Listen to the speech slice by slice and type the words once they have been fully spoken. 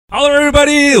Hello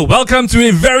everybody, welcome to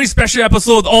a very special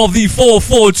episode of the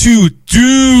 442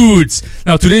 Dudes.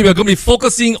 Now today we're going to be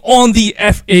focusing on the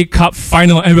FA Cup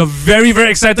final and we're very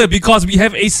excited because we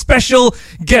have a special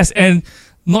guest, and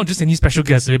not just any special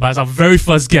guest today, but it's our very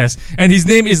first guest, and his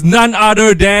name is none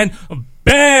other than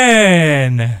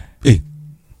Ben. Hey,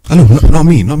 hello, not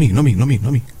me.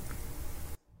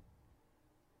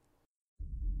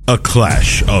 A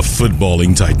clash of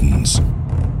footballing titans.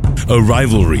 A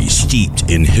rivalry steeped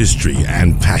in history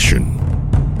and passion.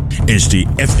 It's the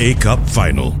FA Cup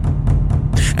final.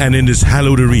 And in this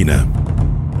hallowed arena,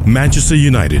 Manchester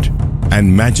United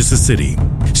and Manchester City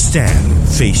stand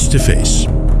face to face,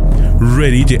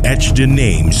 ready to etch their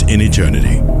names in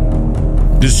eternity.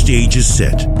 The stage is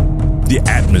set, the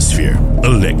atmosphere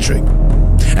electric,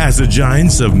 as the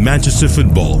giants of Manchester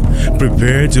football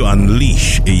prepare to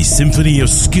unleash a symphony of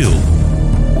skill,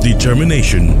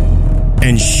 determination,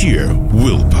 and sheer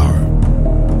willpower.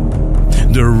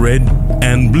 The red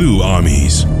and blue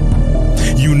armies,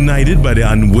 united by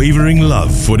their unwavering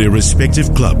love for their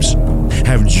respective clubs,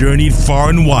 have journeyed far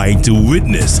and wide to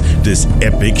witness this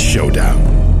epic showdown.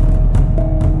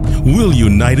 Will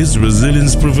United's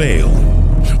resilience prevail,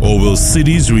 or will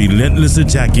City's relentless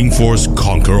attacking force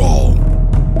conquer all?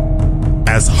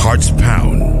 As hearts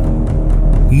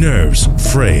pound, nerves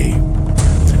fray,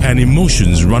 and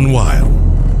emotions run wild,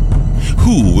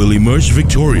 who will emerge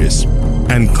victorious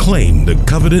and claim the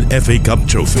coveted FA Cup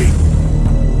trophy?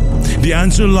 The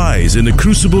answer lies in the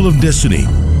crucible of destiny,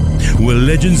 where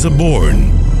legends are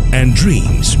born and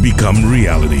dreams become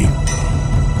reality.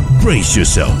 Brace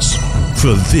yourselves,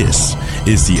 for this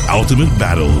is the ultimate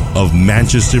battle of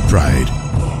Manchester pride.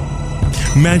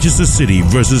 Manchester City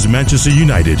versus Manchester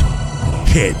United,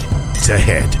 head to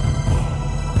head.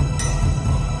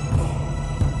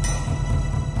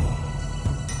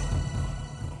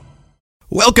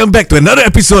 Welcome back to another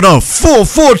episode of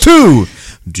 442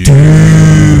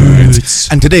 Dudes.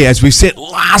 And today, as we said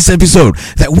last episode,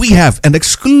 that we have an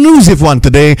exclusive one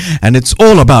today, and it's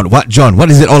all about what, John? What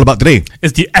is it all about today?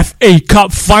 It's the FA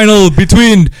Cup final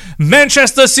between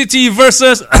Manchester City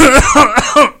versus...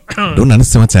 Don't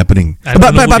understand what's happening. I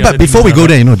don't know who the But other before we teams go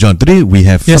are. there, John, today we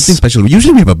have Yes. something special.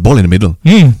 Usually we have a ball in the middle.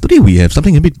 Today we have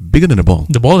something a bit bigger than a ball.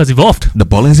 The ball has evolved. The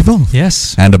ball has evolved.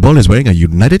 Yes. And the ball is wearing a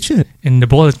United shirt. And the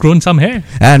ball has grown some hair.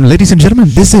 And ladies and gentlemen,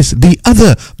 this is the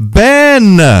other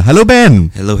Ben. Hello, Ben.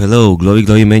 Hello.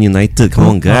 Glory, Man United. Come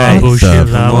on, guys. bullshit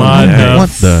the- lah, come on, what man. the What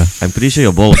the... I'm pretty sure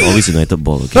your ball was always United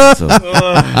ball. Okay, so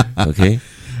okay.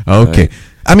 Okay.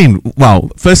 I mean, wow.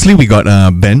 Firstly, we got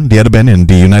Ben, the other Ben, in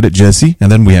the United jersey,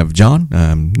 and then we have John.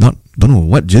 Don't know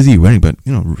what jersey you're wearing, but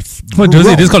you know, What jersey?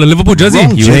 wrong- This is called a Liverpool jersey.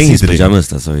 wrong You wearing jersey his today. pajamas?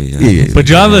 Sorry. Yeah.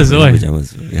 Pajamas, oi.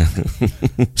 Pajamas. Yeah.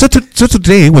 So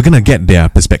today we're gonna get their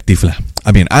perspective, lah.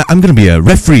 I mean, I'm gonna be a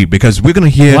referee because we're gonna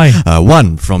hear Why?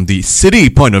 one from the City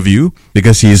point of view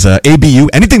because he's ABU,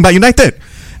 anything but United,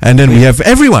 and then we have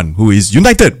everyone who is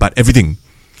United but everything.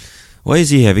 Why is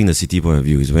he having the City point of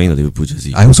view? He's wearing the Liverpool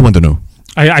jersey. I also want to know.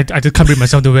 I just can't bring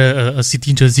myself to wear a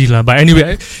City jersey lah. But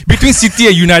anyway, between City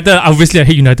and United, obviously I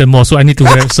hate United more, so I need to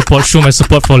show my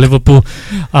support for Liverpool.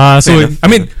 So enough. I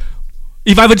mean,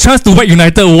 if I have a chance to whack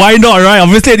United, why not, right?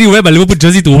 Obviously I need to wear my Liverpool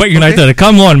jersey to whack United.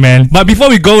 Come on, man. But before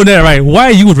we go there, right, why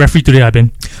are you a referee today, Ben?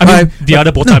 I mean, the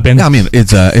other Bota, Ben. I mean,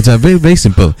 it's very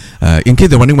simple. In case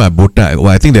they're wondering my Bota, well,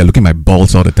 I think they're looking at my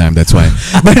balls all the time. That's why.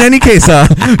 But in any case,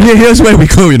 here's where we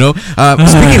go.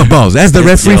 Speaking of balls, as the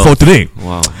referee for today,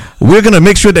 Wow. we're gonna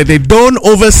make sure that they don't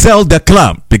oversell the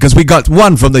club because we got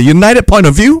one from the United point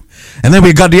of view, and then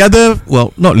we got the other.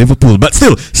 Well, not Liverpool, but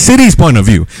still City's point of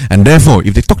view. And therefore,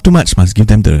 if they talk too much, must give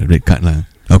them the red card, lah.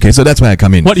 Okay, so that's where I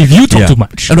come in. What if you talk too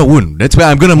much? No, wouldn't. That's where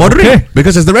I'm gonna moderate Okay.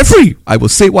 because as the referee, I will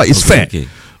say what is fair. Okay.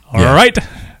 All right.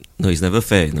 No, it's never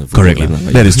fair. No, Correct, lah.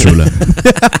 That is true, lah.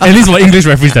 At least for English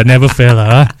referees, they're never fair,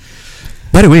 lah.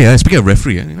 By the way, speaking of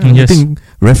referee, I Yes. think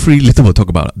referee later we'll talk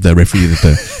about the referee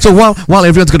later. So while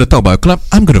everyone's gonna talk about a club,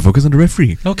 I'm gonna focus on the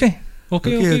referee. Okay.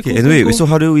 Okay. cool, Anyway, cool. so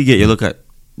how do we get yellow card?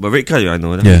 But red card, I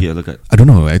know. How do we get yellow card? I don't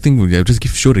know. I think we'll just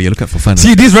show the yellow card for fun.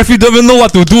 See, this referee don't even know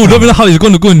what to do. Don't even know how he's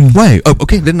going to go. Why? Oh,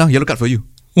 okay, then now yellow card for you.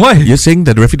 Why? You're saying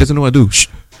that the referee doesn't know what to do. Shh.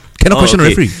 Cannot question the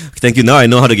okay. referee. Thank you. Now I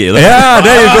know how to get yellow card. Yeah,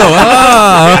 there you go.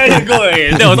 There you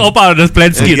go. That was all part of the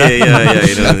plan scheme. Okay,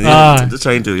 yeah. Ah. I'm just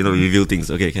trying to reveal things.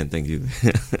 Okay, thank you.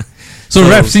 So,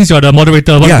 Ref, since you're the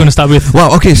moderator, what are you going to start with?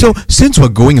 Well, okay, so since we're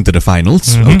going into the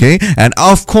finals, okay, and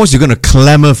of course you're going to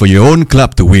clamor for your own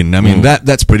club to win. I mean,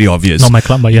 that's pretty obvious. Not my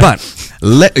club, but yeah. But,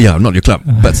 not your club.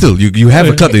 But still, you have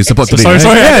a club that you support today. Sorry,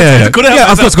 right? I couldn't Yeah,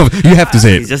 help of course. You have to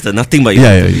say It's it. just a nothing but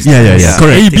Yeah.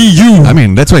 Correct. ABU. I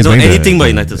mean, that's why it's No, wearing anything the but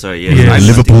United, sorry. Yeah,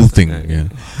 Liverpool nothing. thing. Yeah.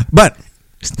 But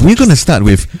we're going to start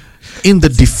with in the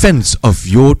defense of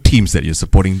your teams that you're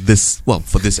supporting this, well,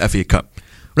 for this FA Cup.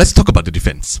 Let's talk about the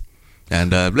defense.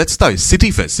 And let's start with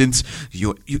City first, since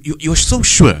you're so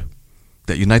sure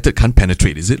that United can't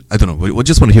penetrate, is it? I don't know. We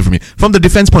just want to hear from you. From the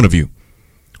defense point of view.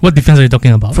 What defense are you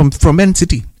talking about? From Man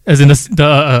City. As in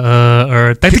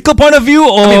the tactical point of view,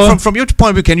 or I mean, from your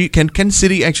point of view, can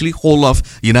City actually hold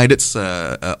off United's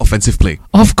offensive play?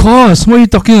 Of course. What are you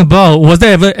talking about? Was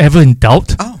there ever in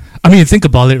doubt? Oh. I mean, think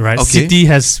about it, right? Okay. City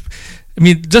has. I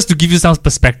mean, just to give you some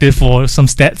perspective for some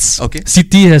stats. Okay.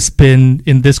 City has been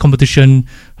in this competition.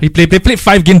 They played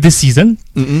 5 games this season.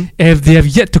 Mm-mm. And they have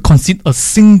yet to concede a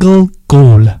single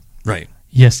goal. Right.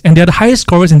 Yes, and they're the highest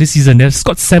scorers in this season. They've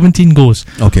scored 17 goals.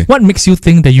 Okay. What makes you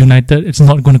think that United is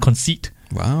not going to concede?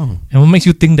 Wow. And what makes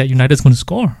you think that United is going to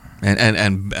score?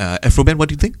 And Afroban, what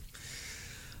do you think?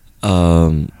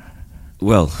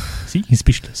 Well, See, he's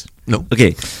speechless. No.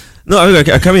 okay. No,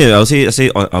 I come in.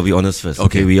 I'll be honest first.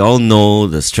 Okay. We all know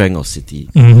the strength of City,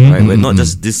 Mhm. right? But not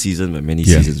just this season, but many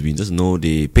seasons. We just know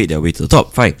they paid their way to the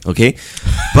top. Fine, okay.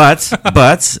 But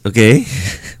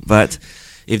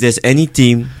if there's any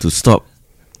team to stop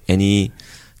any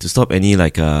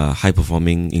like high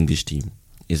performing English team,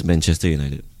 it's Manchester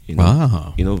United. You know,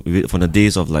 Wow. you know, from the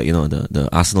days of like, you know, the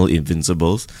Arsenal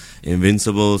invincibles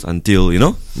until, you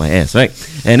know, my ass, right?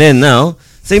 And then now,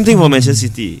 same thing for Manchester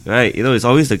City, right? You know, it's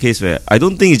always the case where I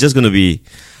don't think it's just going to be,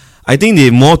 I think they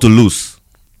have more to lose.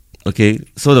 Okay,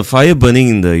 so the fire burning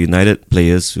in the United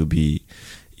players will be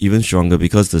even stronger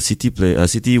because the City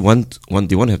they want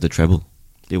to have the treble.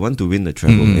 They want to win the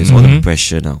treble. It's all the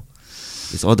pressure now.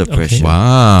 It's all the pressure.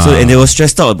 Wow. So, and they were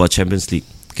stressed out about Champions League.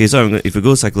 Okay, so if we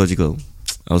go psychological,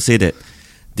 I'll say that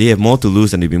they have more to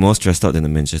lose and they'll be more stressed out than the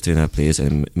Manchester United players,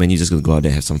 and Man U just going to go out there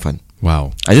and have some fun.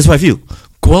 Wow. That's what I feel.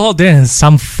 Go out there and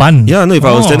some fun. Yeah, no, if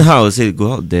I was Ten Hag, I would say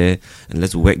go out there and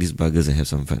let's whack these buggers and have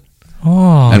some fun.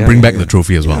 Oh. And bring back the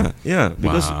trophy as well. Yeah,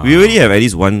 because Wow. we already have at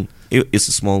least one. It's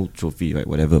a small trophy, right?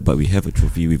 Whatever, but we have a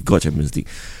trophy. We've got Champions League.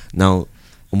 Now,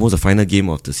 almost the final game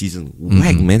of the season.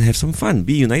 Whack, man, have some fun.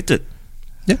 Be united.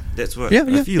 Yeah. That's what Yeah, I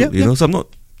yeah, feel. yeah, you know, so I'm not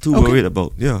too Okay. worried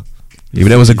about. Yeah. If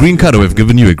there was a green card, I would have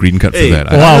given you a green card for Hey. that.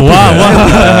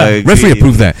 Wow. Referee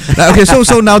approved that. Okay,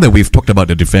 so now that we've talked about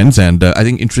the defense, and I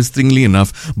think interestingly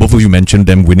enough, both of you mentioned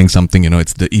them winning something. You know,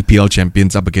 it's the EPL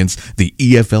champions up against the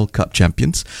EFL Cup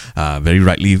champions. Very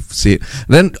rightly said.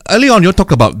 Then early on, you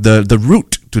talked about the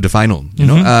route to the final. You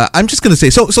know, I'm just going to say.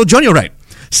 So John, you're right.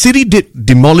 City did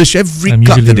demolish every I'm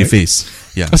cup usually that they right. face.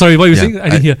 Yeah. Oh, sorry, what were you saying? I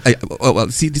didn't hear. Well,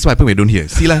 see, this is what happens when you don't hear.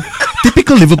 See, like,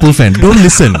 typical Liverpool fan. Don't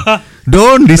listen.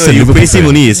 Don't listen. You Liverpool praise him fan.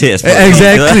 only his head.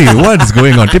 Exactly. What is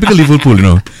going on? Typical Liverpool, you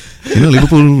know.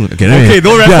 Liverpool. Okay, anyway.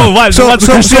 don't ramble. What's the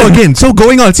question? So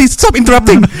going on. See, stop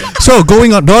interrupting. So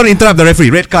going on. Don't interrupt the referee.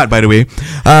 Red card, by the way.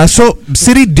 So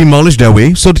City demolished their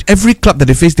way. So every club that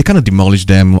they face, they kind of demolished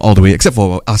them all the way, except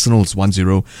for Arsenal's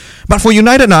 1-0. But for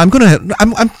United now,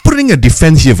 I'm putting a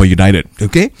defense here for United.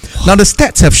 Okay. Now the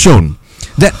stats have shown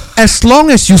that as long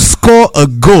as you score a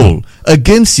goal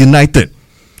against United,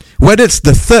 whether it's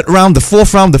the 3rd round, the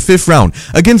 4th round, the 5th round,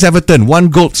 against Everton, 1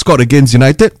 goal scored against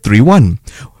United, 3-1.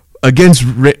 Against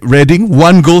Reading,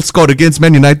 1 goal scored against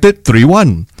Man United,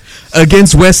 3-1.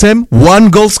 Against West Ham, 1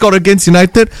 goal scored against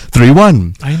United,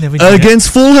 3-1. I never knew that. Against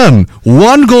Fulham,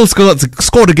 1 goal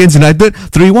scored against United,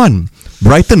 3-1.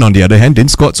 Brighton, on the other hand,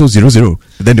 didn't score, so 0-0.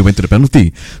 Then they went to the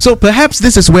penalty. So perhaps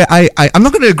this is where I'm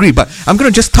not going to agree, but I'm going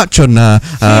to just touch on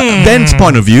Ben's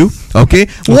point of view. Okay?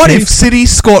 What if City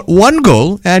scored 1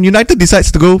 goal and United decides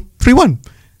to go 3-1?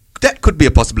 That could be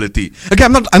a possibility. Okay,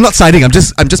 I'm not siding. I'm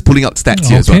just pulling out stats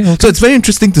here as well. Okay. So it's very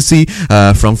interesting to see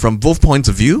from both points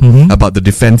of view about the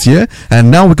defense here. And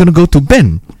now we're going to go to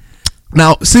Ben.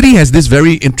 Now, City has this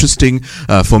very interesting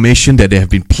formation that they have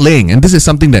been playing, and this is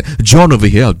something that John over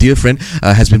here, our dear friend,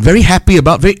 has been very happy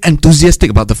about, very enthusiastic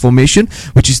about the formation,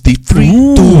 which is the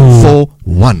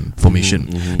 3-2-4-1 formation.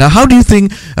 Now, how do you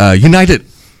think United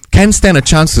can stand a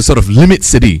chance to sort of limit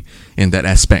City in that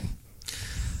aspect?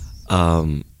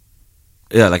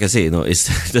 Yeah, like I say, you know,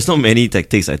 there's not many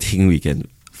tactics I think we can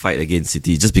fight against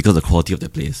City just because of the quality of the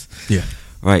players. Yeah.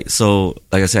 Right. So,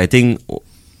 like I said, I think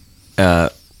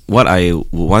what I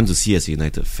would want to see as a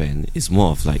United fan is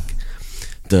more of like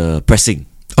the pressing.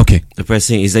 Okay. The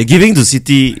pressing is like giving to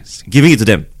City, giving it to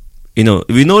them. You know,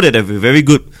 we know that they have a very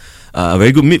good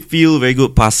midfield, very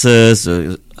good passes.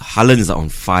 Haaland is on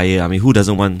fire. I mean, who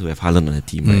doesn't want to have Haaland on a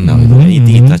team right now? You know,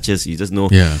 anything he touches, you just know.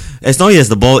 Yeah. As long as he has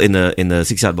the ball in the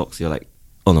 6-yard box, you're like,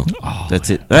 oh no, that's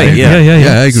it. Right? Yeah,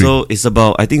 I agree.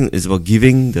 So I think it's about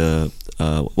giving the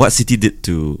what City did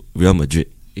to Real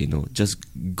Madrid. You know, just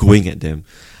going at them,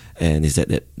 and it's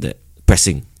that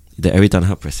pressing, the every time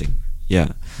pressing.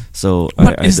 Yeah. So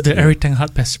What is the Eric Ten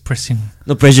Hag pressing?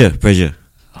 No, pressure.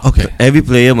 Okay. Every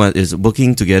player is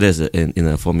working together in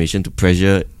a formation to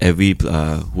pressure every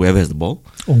whoever has the ball.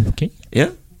 Oh, okay.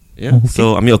 Yeah. Okay.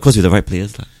 So I mean, of course, with the right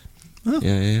players, lah.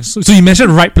 Yeah. So you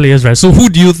mentioned right players, right? So who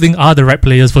do you think are the right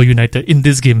players for United in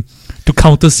this game to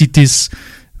counter City's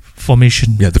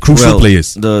formation? Yeah, the crucial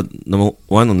players. The number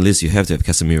one on the list, you have to have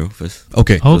Casemiro first.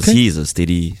 Okay. Because he is a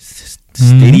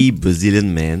steady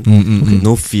Brazilian man. Okay,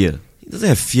 no fear. He doesn't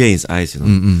have fear in his eyes, you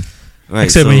know. Right,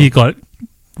 Except when he got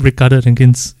red carded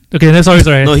against. Okay,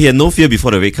 sorry. No, he had no fear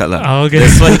before the red card, lah. Okay.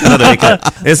 That's why he got the red card.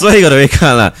 That's why he got the red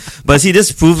card, lah. But see,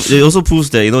 this proves. It also proves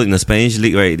that, you know, in the Spanish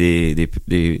league, right? The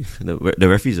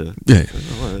referees are. Yeah.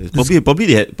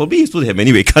 Probably he's supposed to have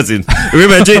many red cards in.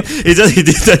 Imagine he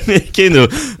came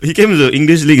to the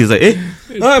English league. He's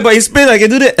like, but in Spain I can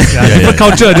do that. Different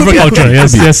culture.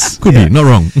 Yes. Could be, not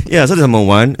wrong. Yeah, so that's number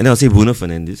one. And then I'll say Bruno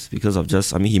Fernandes, because of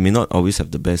he may not always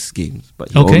have the best games, but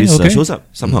he always shows up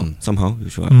somehow. Somehow he'll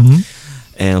show up.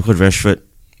 And of course Rashford,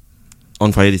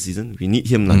 on fire this season. We need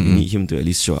him, we need him to at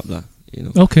least show up, you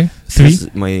know. Okay,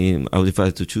 3. If I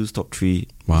had to choose top 3,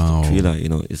 Wow. 3, you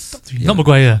know, it's Not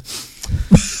Maguire.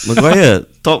 Maguire,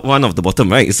 top 1 of the bottom,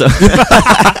 right? So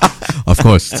Of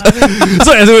course. So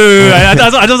I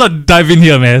just want to dive in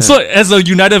here, man. So as a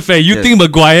United fan, you think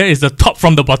Maguire is the top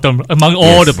from the bottom among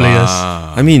all the players?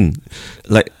 I mean,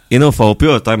 like, you know, for a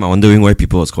period of time, I'm wondering why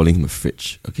people was calling him a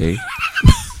fridge. Okay.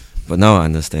 But now I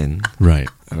understand. Right.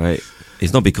 Alright.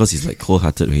 It's not because he's like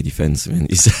cold-hearted when he defends, man.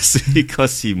 It's just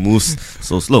because he moves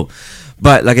so slow.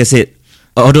 But like I said,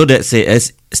 although that said,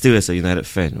 as a United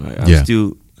fan, right, I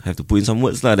still have to put in some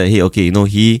words that hey, okay, you know,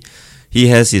 he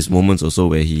has his moments also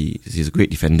where he's a great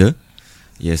defender.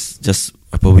 Yes, just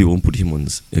I probably won't put him on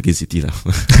against City lah.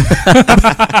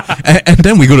 and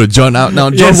then we go to John out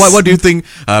now. John, Yes. what do you think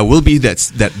will be that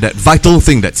vital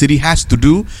thing that City has to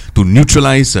do to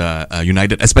neutralize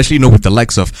United, especially with the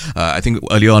likes of I think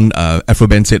earlier on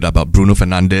Afroben said about Bruno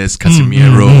Fernandes,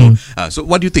 Casemiro. So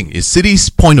what do you think is City's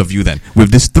point of view then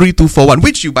with this 3-2-4-1,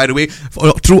 which you, by the way,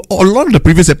 through a lot of the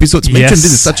previous episodes mentioned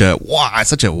this is such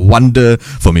a wonder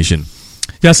formation.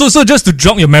 Yeah, so just to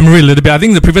jog your memory a little bit, I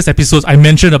think the previous episodes I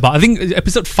mentioned about, I think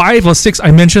episode 5 or 6 I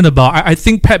mentioned about, I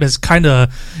think Pep has kind of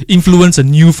influenced a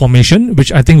new formation,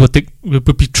 which I think will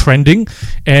be trending.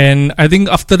 And I think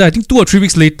after that, I think 2 or 3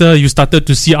 weeks later, you started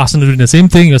to see Arsenal doing the same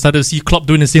thing, you started to see Klopp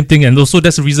doing the same thing, and also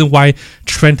that's the reason why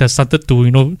Trent has started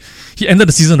to, he ended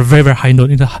the season on a very, very high note.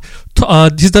 He's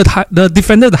the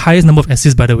defender with the highest number of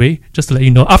assists, by the way, just to let you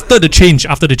know. After the change.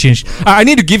 I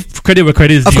need to give credit where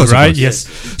credit is due, right? Yes.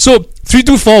 So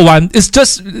 3-2-4-1 is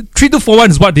just 3-2-4-1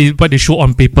 is what they show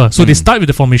on paper. So they start with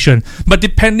the formation, but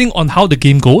depending on how the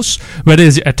game goes, whether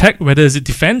it's attack, whether it's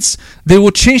defense, they will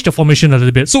change the formation a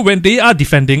little bit. So when they are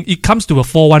defending, it comes to a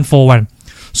 4-1-4-1.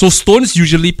 So Stones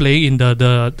usually play in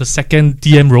the second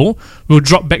DM role, will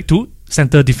drop back to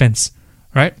center defense,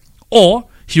 right? Or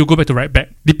he'll go back to right back,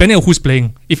 depending on who's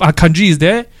playing. If Akanji is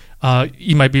there,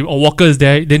 it might be, or Walker is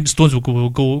there, then Stones will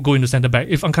go into centre back.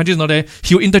 If Akanji is not there,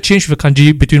 he'll interchange with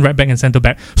Akanji between right back and centre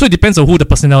back. So it depends on who the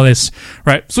personnel is,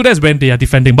 right? So that's when they are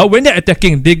defending. But when they're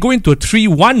attacking, they go into a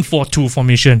 3-1-4-2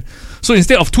 formation. So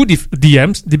instead of 2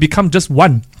 DMs, they become just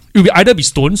 1. It will either be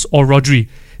Stones or Rodri.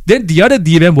 Then the other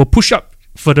DM will push up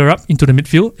further up into the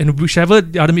midfield, and whichever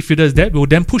the other midfielder is there will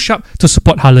then push up to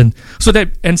support Haaland. So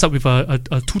that ends up with a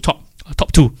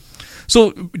top 2.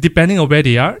 So depending on where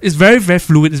they are, it's very, very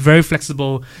fluid, it's very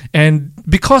flexible. And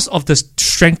because of the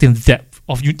strength and depth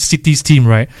of City's team,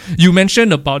 right? You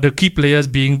mentioned about the key players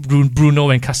being Bruno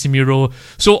and Casemiro.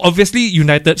 So obviously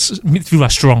United's midfield are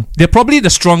strong. They're probably the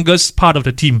strongest part of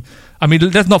the team. I mean,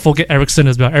 let's not forget Eriksen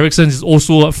as well. Eriksen is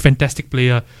also a fantastic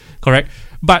player, correct?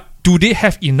 But do they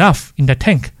have enough in the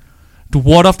tank to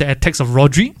ward off the attacks of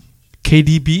Rodri,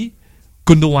 KDB,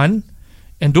 Gundogan?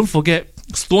 And don't forget,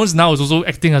 Stones now is also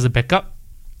acting as a backup.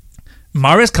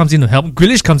 Mahrez comes in to help.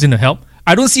 Grealish comes in to help.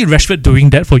 I don't see Rashford doing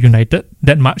that for United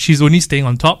that much. He's only staying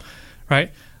on top,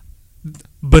 right?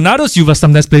 Bernardo Silva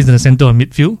sometimes plays in the centre of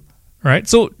midfield, right?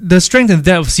 So the strength and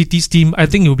depth of City's team, I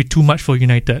think it will be too much for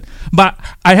United. But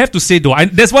I have to say though,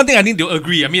 there's one thing I need to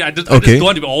agree. I mean, I just don't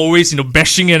want to be always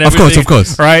bashing and everything. Of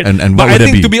course, right? And but I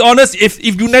think to be honest, if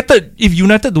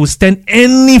United will stand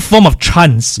any form of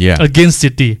chance against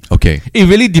City, it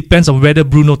really depends on whether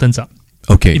Bruno turns up.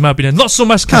 Okay, in my opinion, not so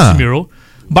much Casemiro,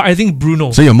 but I think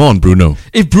Bruno. So you're more on Bruno.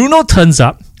 If Bruno turns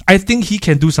up, I think he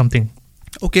can do something.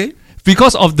 Okay,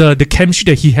 because of the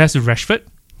chemistry that he has with Rashford.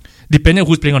 Depending on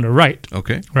who's playing on the right.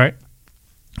 Okay. Right?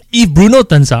 If Bruno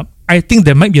turns up, I think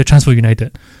there might be a chance for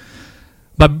United.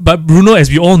 But Bruno, as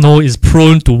we all know, is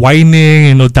prone to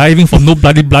whining, diving for no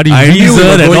bloody I knew we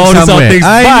were reason and going all these sort of somewhere. things.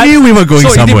 I knew we were going so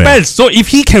somewhere. it depends. So if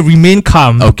he can remain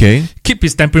calm, Okay. keep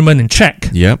his temperament in check,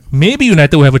 Yep. maybe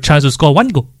United will have a chance to score 1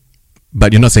 goal.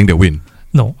 But you're not saying they'll win.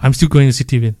 No, I'm still going to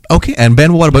City win. Okay. And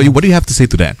Ben, what about you? What do you have to say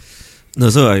to that? No,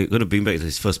 so I'm going to bring back to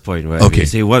his first point, right? Okay. You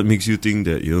say, what makes you think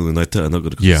that United are not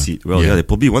going to Yeah, concede? Well, yeah. they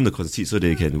probably want to concede so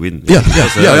they can win. Yeah,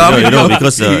 Because,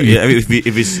 because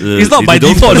if it's It's not if by they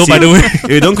don't default, though, by the way. If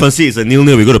you don't concede, it's a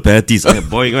 0-0. We go to penalties.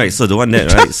 Boring, right? So the one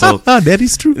that, right? So That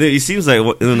is true. it seems like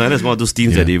United is one of those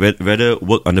teams that they rather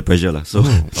work under pressure, lah. So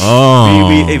Oh.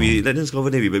 we let them score,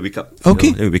 then we wake up.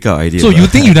 Okay. Then we wake up idea. So you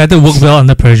think United work well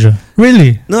under pressure?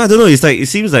 Really? No, I don't know. It's like it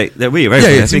seems like that way, right? Yeah,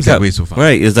 For it the seems FA that Cup, way so far.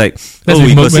 Right? It's like That's we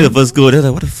when- concede when- the first goal. They're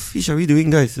like, what the fish are we doing,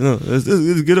 guys? Let's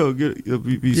get out,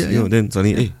 Yeah. Then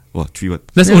suddenly, hey, wow, 3-1.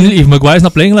 That's only if Maguire's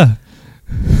not playing, lah.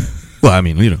 Well, I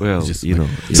mean, Well, it's just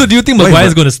So do you think Why, Maguire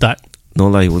is but- going to start? No,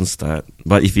 he won't start.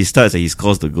 But if he starts and he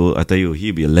scores the goal, I tell you,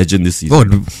 he'll be a legend this season.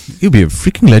 Oh, he'll be a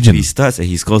freaking If legend. he starts and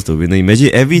he scores the winner,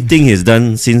 imagine everything he's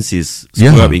done since his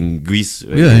Yeah. screw up in Greece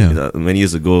many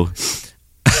years ago.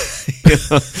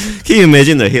 Can you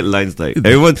imagine the headlines? Like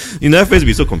everyone, United fans will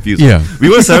be so confused. Yeah. We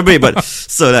won't celebrate, but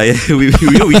so like we've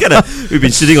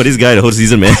been shitting on this guy the whole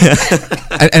season, man.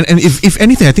 And if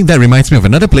anything, I think that reminds me of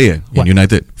another player What? in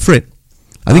United, Fred.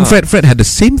 I think Fred had the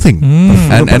same thing,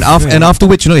 and Fred. after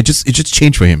which it just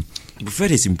changed for him. But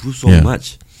Fred has improved so Yeah.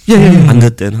 much. Yeah. Under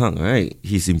Ten Hag, right?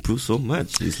 He's improved so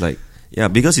much. It's like, yeah,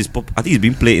 because I think he's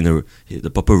being played in the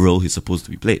proper role he's supposed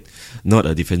to be played, not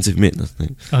a defensive mid. Last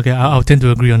time. Okay, I'll tend to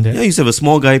agree on that. Yeah, you used to have a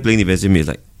small guy playing defensive mid.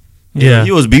 Like, Yeah.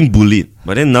 he was being bullied,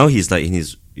 but then now he's like in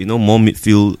his more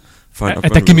midfield, front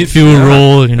Attacking row. midfield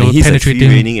role, And he's penetrating. like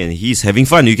free-reigning and he's having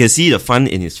fun. You can see the fun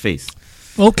in his face.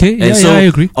 Okay, And yeah, I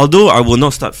agree. Although I will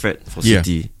not start Fred for Yeah.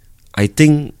 City, I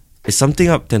think it's something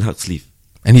up Ten Hag's sleeve.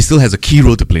 And he still has a key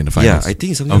role to play in the finals. Yeah, I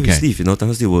think it's something up his sleeve. Ten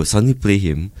Hag's sleeve will suddenly play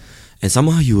him, and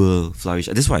somehow he will flourish.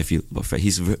 That's what I feel about Fred.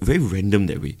 He's very random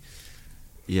that way.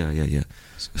 Yeah.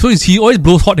 So is he always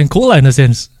blows hot and cold in a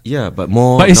sense? Yeah, but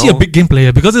more. But is he a now- big game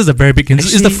player? Because it's a very big game. It's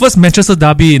the Actually- first Manchester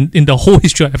derby in the whole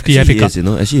history of the FA Actually, he Cup. is,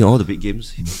 Actually, in all the big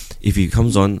games, if he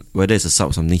comes on, whether it's a sub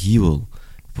or something, he will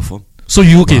perform. So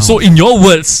so in your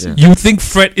words, Yeah. you think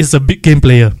Fred is a big game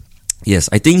player? Yes,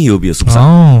 I think he will be a super sub.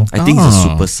 Oh. I think he's a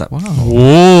super sub. Wow. Oh, It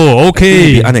will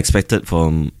okay. be unexpected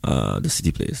from the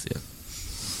City players. Yeah.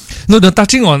 No, the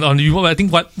touching on you. I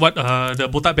think what the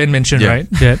Botak Ben mentioned, Yeah. right?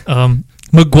 That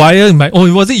Maguire might.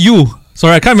 Oh, was it you?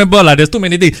 Sorry, I can't remember. There's too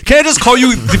many things. Can I just call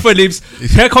you different names?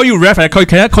 Can I call you Ref?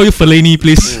 Can I call you Fellaini,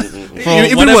 please? For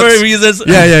It whatever works. reasons.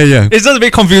 Yeah. It's just a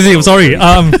bit confusing. I'm sorry.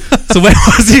 So where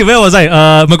was he? Where was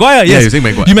I? Maguire. Yeah, Yes. you think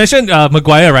Maguire. You mentioned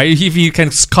Maguire, right? If he can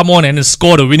come on and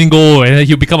score the winning goal, and then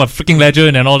he'll become a freaking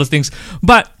legend and all those things.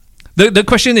 But the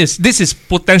question is, this is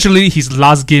potentially his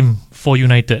last game for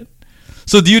United.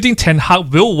 So do you think Ten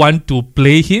Hag will want to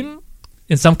play him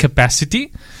in some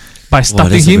capacity by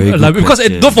starting that's a him? very good Because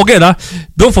question.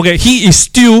 don't forget, he is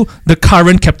still the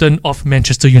current captain of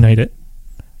Manchester United.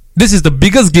 This is the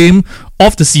biggest game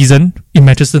of the season in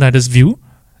Manchester United's view.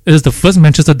 It is the first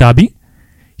Manchester derby.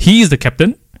 He is the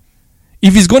captain.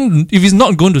 If he's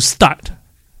not going to start,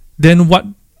 then what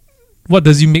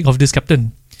does he make of this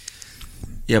captain?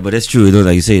 Yeah, but that's true.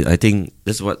 Like you said, I think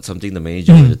that's something the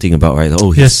manager will think about, right?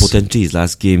 Oh, he's Yes. potentially his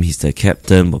last game. He's the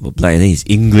captain, blah blah blah, and then he's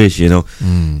English,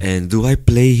 And do I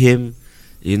play him?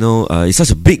 It's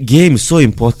such a big game, so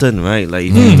important, right? Like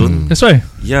if you don't, That's right.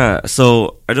 yeah.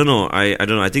 So I don't know. I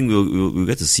don't know. I think we'll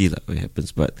get to see that what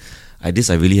happens. But I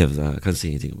really have I can't say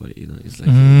anything about it. It's like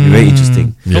very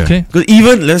interesting. Yeah. Okay. Because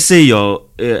even let's say you're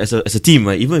as a team,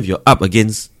 right? Even if you're up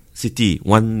against City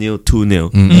 1-0,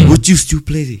 2-0, would you still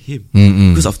play him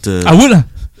because of I would.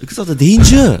 because of the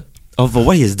danger of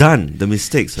what he has done, the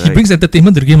mistakes, right? He brings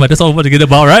entertainment to the game. That's all we're get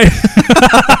about, right?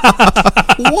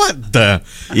 What the?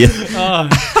 Yeah.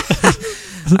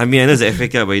 I mean, I know it's the FA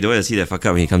Cup, but you don't want to see that fuck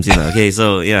up when he comes in. Okay,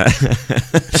 so yeah.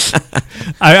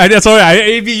 Sorry,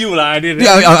 I AV you lah. I didn't.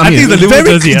 Yeah, I mean, think the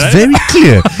Liverpool jersey. it's Right? very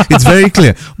clear. It's very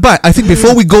clear. But I think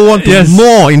before we go on to Yes.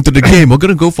 more into the game, we're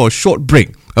going to go for a short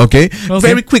break. Okay?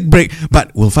 Very quick break,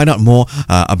 but we'll find out more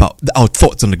about our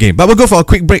thoughts on the game. But we'll go for a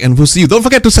quick break and we'll see you. Don't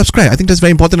forget to subscribe. I think that's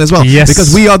very important as well. Yes.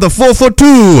 Because we are the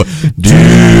 442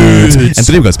 Dudes. And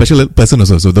today we've got a special person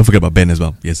also, so don't forget about Ben as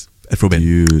well. Yes, Afro Ben.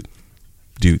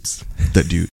 Dudes. That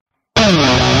dude.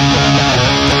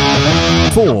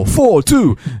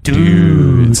 442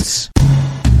 Dudes.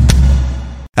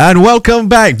 And welcome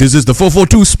back. This is the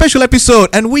 442 special episode,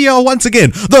 and we are once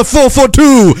again the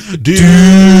 442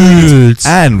 Dudes.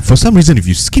 And for some reason, if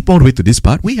you skip all the way to this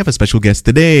part, we have a special guest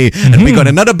today, and we got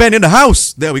another band in the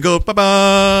house. There we go.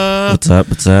 Bye-bye. What's up?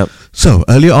 What's up? So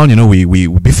earlier on, we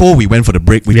before we went for the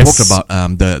break, we Yes. talked about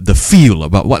the feel,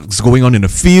 about what's going on in the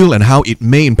field and how it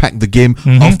may impact the game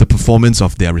of the performance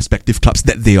of their respective clubs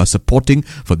that they are supporting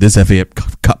for this FA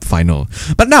Cup final.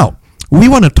 But now we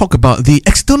want to talk about the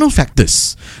external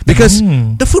factors, because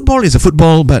the football is a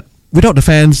football, but without the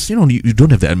fans, you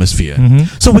don't have the atmosphere.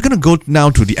 So we're going to go now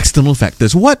to the external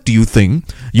factors. What do you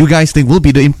guys think will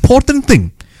be the important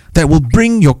thing that will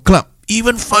bring your club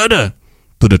even further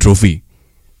to the trophy?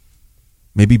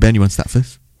 Maybe Ben, you want to start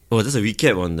first? Oh, just a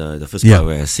recap on the first Yeah. part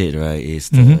where I said, right, is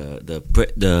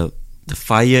the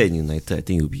fire in United, I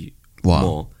think, will be Wow.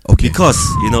 more. Okay. Because,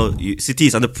 City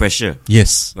is under pressure.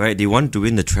 Yes. Right? They want to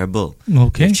win the treble.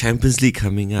 Okay. They have Champions League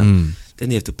coming up. Then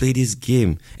they have to play this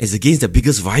game. It's against the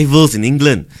biggest rivals in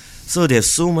England. So they have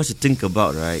so much to think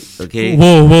about, right? Okay.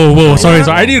 Whoa. Sorry.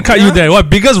 I need to cut you there. What,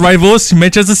 biggest rivals?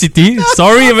 Manchester City?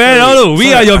 Sorry, man. No,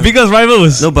 we are your biggest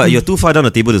rivals. No, but you're too far down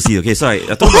the table to see. Okay, so I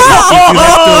told you if you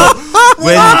have to,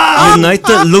 when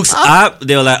United looks up,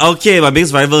 they were like, okay, my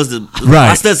biggest rivals, the Right.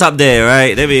 bastards up there,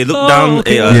 right? Then we look Oh, down.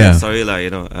 okay. Yeah. Sorry,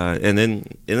 and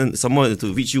then someone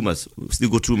to reach you must still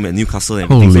go through Newcastle and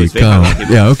everything. So Holy it's very hard cow. on the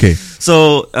table. Yeah, okay.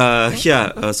 So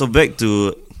so back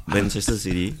to Manchester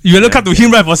City. You look up to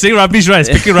him, right, for saying rubbish, right?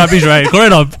 Speaking rubbish, right? Correct or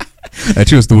not?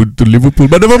 Actually, it was to Liverpool,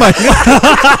 but never mind.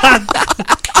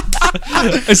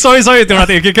 Sorry,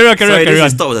 Timothy. Okay, carry Sorry, on.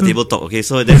 this is top of the table talk. Okay,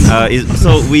 so then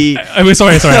we. Wait,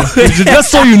 sorry.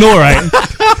 Just so you know, right?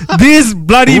 This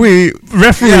bloody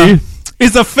referee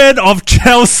is a fan of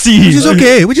Chelsea.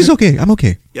 Which is okay. I'm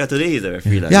okay. Yeah, today he's the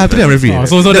referee. Yeah, today I'm referee. Oh,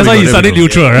 so that's why you started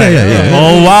neutral, right? Yeah.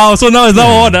 Oh wow! So now it's now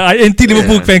all the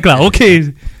anti-Liverpool fan club.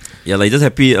 Okay. Yeah, like just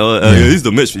happy. This is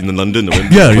the match in London.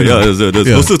 Yeah. Closer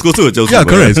to Chelsea. Yeah,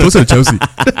 correct. It's closer to Chelsea.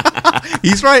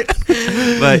 He's right.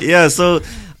 But yeah, so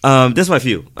that's what I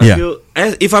feel. I feel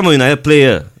if I'm a United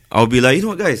player, I'll be like, you know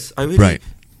what, guys, I really end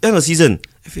of the season,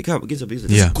 FA Cup against the biggest.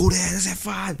 Let's go there. Let's have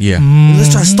fun. Yeah.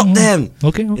 Let's try to stop them.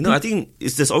 Okay. I think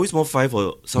there's always more fight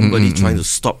for somebody trying to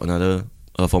stop another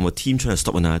from a team trying to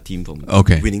stop another team from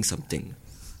winning something.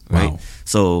 Right. Wow.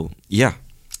 So yeah,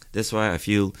 that's why I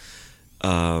feel.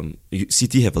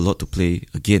 City have a lot to play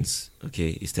against.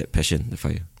 Okay, it's that passion, the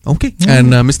fire. Okay.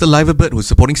 And Mr. Liverbird, who's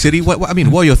supporting City, what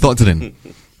are your thoughts then?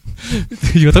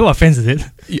 You're talking about fans, is it?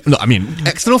 No, I mean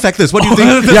external factors. What do you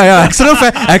think?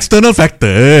 External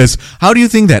factors. How do you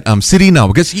think that City now?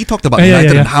 Because he talked about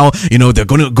United and how they're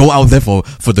going to go out there for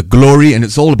the glory, and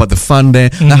it's all about the fun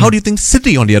there. Now, how do you think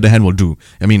City, on the other hand, will do?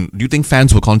 I mean, do you think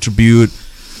fans will contribute?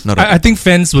 I think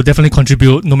fans will definitely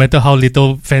contribute, no matter how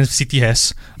little fans City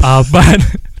has. But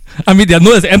I mean, they're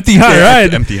known as empty heart,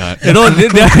 right? Empty heart. Their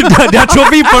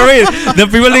trophy parade, the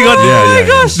Premier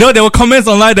League. There were comments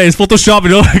online that it's Photoshop,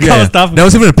 kind of stuff. There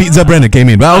was even a pizza brand that came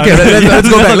in. But okay, let's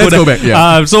go back. Let's go back.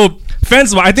 Yeah. So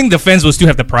fans, I think the fans will still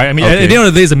have the pride. I mean, at the end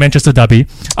of the day, it's a Manchester derby.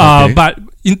 But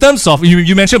in terms of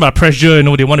you mentioned about pressure,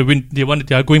 they want to win. They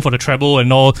are going for the treble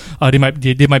and all. They might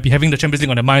be having the Champions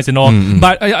League on their minds and all.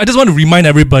 But I just want to remind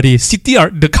everybody: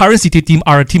 the current City team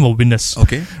are a team of winners.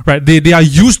 Okay, right? They are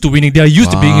used to winning. They are used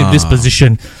to being in this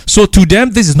position. So to them,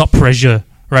 this is not pressure.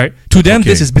 Right. To them,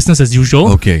 this is business as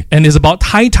usual. Okay. And it's about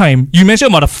high time. You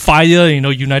mentioned about the fire,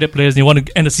 United players, they want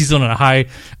to end the season on a high.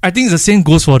 I think the same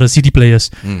goes for the City players.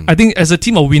 I think as a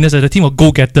team of winners, as a team of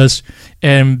go-getters,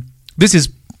 and this is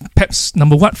Pep's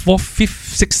number 4th,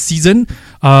 5th, 6th season.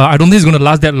 I don't think it's going to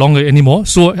last that long anymore.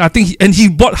 So I think he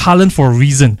bought Haaland for a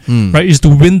reason, right? Is to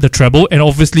win the treble and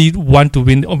obviously want to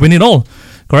win it all.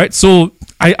 Correct? So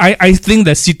I think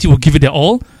that City will give it their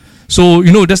all. So,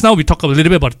 just now we talked a little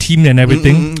bit about team and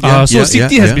everything.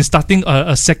 City has been starting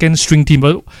a second string team,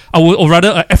 or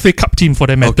rather a FA Cup team for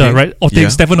that matter, right?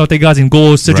 Stefan Ortega's in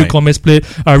goal, Sergio Gomez played,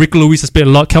 Rico Lewis has played a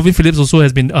lot, Calvin Phillips also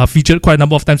has been featured quite a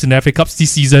number of times in the FA Cups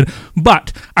this season.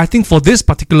 But I think for this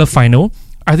particular final,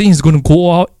 I think he's going to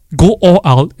go all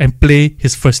out and play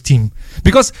his first team.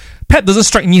 Because Pep doesn't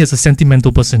strike me as a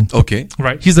sentimental person. Okay.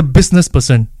 Right? He's a business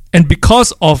person. And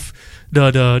because of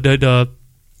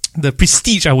the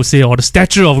prestige, I would say, or the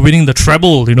stature of winning the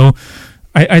treble,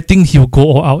 I think he'll go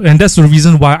all out. And that's the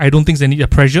reason why I don't think they need the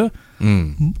pressure.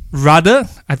 Rather,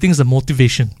 I think it's the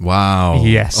motivation. Wow.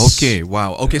 Yes. Okay.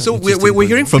 Wow. Okay. So we're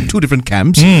hearing from two different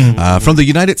camps. From the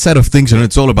United side of things,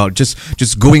 it's all about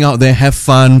just going out there, have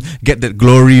fun, get that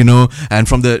glory, And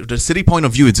from the City point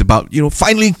of view, it's about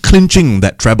finally clinching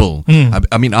that treble.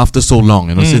 I mean, after so long,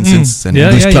 since an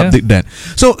English club did that.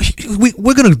 So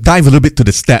we're going to dive a little bit to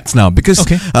the stats now because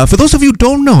for those of you who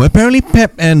don't know, apparently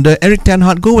Pep and Erik ten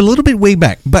Hag go a little bit way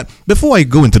back. But before I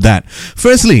go into that,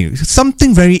 firstly,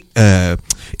 something very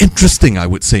interesting, I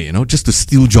would say, just to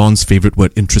steal John's favorite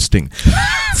word, interesting.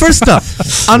 First up,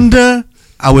 under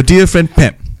our dear friend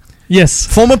Pep. Yes.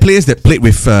 Former players that played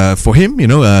with for him,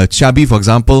 Xabi, for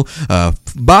example,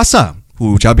 Barca,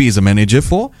 who Xabi is a manager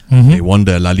for. They won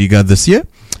the La Liga this year.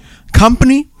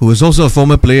 Company, who is also a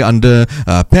former player under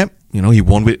Pep. He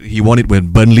won it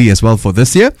with Burnley as well for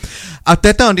this year.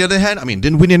 Arteta, on the other hand,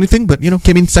 didn't win anything, but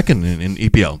came in second in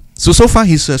EPL. So far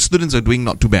his students are doing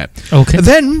not too bad. Okay.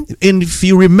 Then, if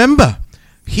you remember,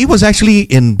 he was actually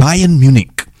in Bayern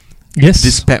Munich. Yes.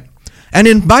 This Pep, and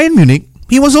in Bayern Munich,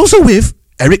 he was also with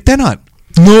Erik ten Hag.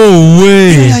 No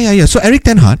way. Yeah. So Erik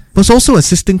ten Hag was also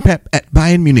assisting Pep at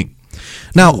Bayern Munich.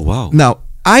 Now, Now,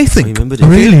 I think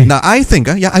Really? Now I think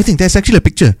I think there's actually a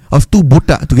picture of two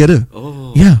botak together.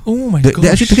 Oh. Yeah. Oh my They're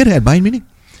gosh. actually together at Bayern Munich.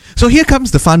 So here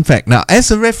comes the fun fact. Now,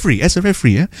 as a referee,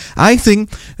 I think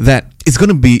that it's going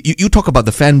to be, you talk about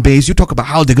the fan base, you talk about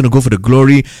how they're going to go for the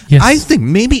glory. Yes. I think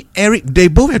maybe they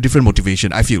both have different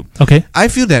motivation, I feel. Okay. I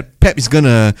feel that Pep is going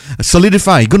to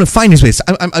solidify, going to find his ways.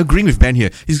 I'm agreeing with Ben here.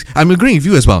 I'm agreeing with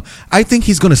you as well. I think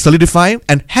he's going to solidify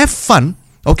and have fun.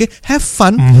 Okay, have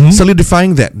fun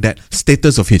solidifying that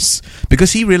status of his,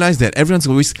 because he realized that everyone's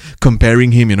always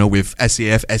comparing him, with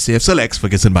SAF, Sir Alex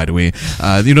Ferguson, by the way,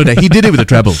 that he did it with the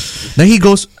treble. Then he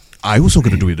goes, I also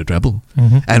going to do it with the treble,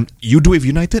 and you do it with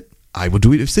United, I will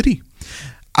do it with City.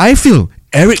 I feel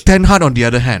Erik ten Hag, on the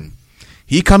other hand,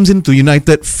 he comes into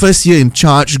United, first year in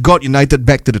charge, got United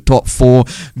back to the top 4,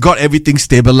 got everything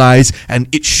stabilized, and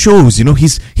it shows,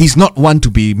 he's not one to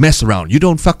be messed around. You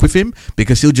don't fuck with him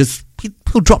because he'll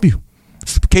drop you.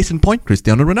 Case in point,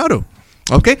 Cristiano Ronaldo.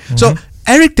 Okay? So,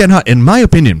 Erik ten Hag, in my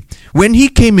opinion, when he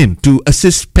came in to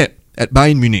assist Pep at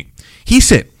Bayern Munich, he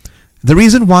said, the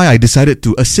reason why I decided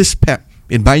to assist Pep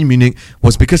in Bayern Munich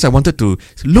was because I wanted to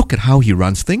look at how he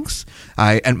runs things.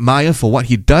 I admire for what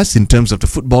he does in terms of the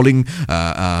footballing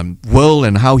world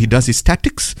and how he does his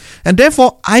tactics. And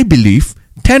therefore, I believe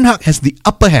Ten Hag has the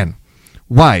upper hand.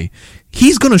 Why?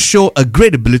 He's going to show a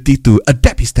great ability to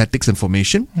adapt his tactics and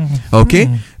formation,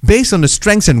 based on the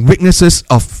strengths and weaknesses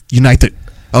of United.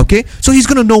 Okay, so he's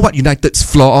going to know what United's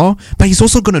flaw are, but he's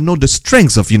also going to know the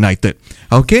strengths of United.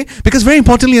 Okay, because very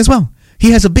importantly as well,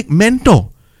 he has a big mentor.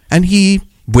 And he,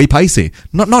 Wei Paise,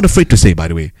 not afraid to say, by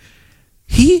the way,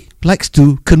 he likes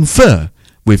to confer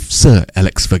with Sir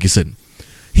Alex Ferguson.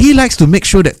 He likes to make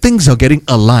sure that things are getting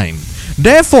aligned.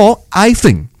 Therefore, I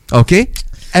think,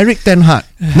 Erik ten Hag.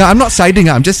 Now, I'm not siding,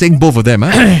 I'm just saying both of them.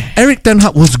 Erik ten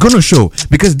Hag was going to show,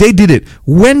 because they did it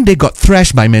when they got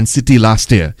thrashed by Man City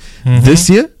last year. This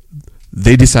year,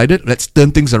 they decided, let's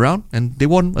turn things around, and they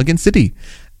won against City.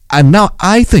 And now,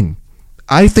 I think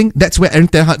that's where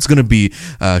Erik ten Hag is going to be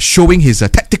showing his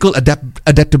tactical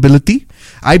adaptability.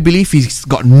 I believe he's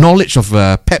got knowledge of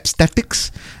Pep's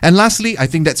tactics. And lastly, I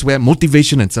think that's where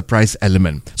motivation and surprise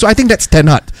element. So I think that's Ten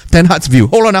Hag's view.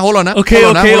 Hold on now. Okay.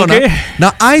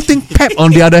 Now, I think Pep,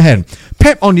 on the other hand,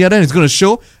 is going to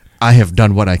show, I have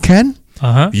done what I can.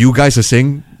 You guys are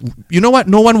saying, you know what?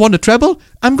 No one won the treble.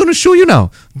 I'm going to show you now.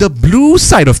 The blue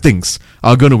side of things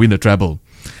are going to win the treble.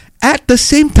 At the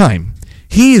same time,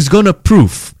 he is going to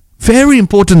prove, very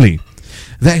importantly,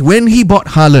 that when he bought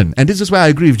Haaland, and this is where I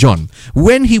agree with John,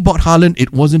 when he bought Haaland,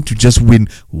 it wasn't to just win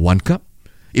one cup,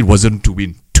 it wasn't to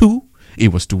win two,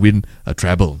 it was to win a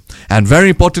treble. And very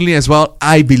importantly as well,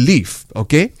 I believe,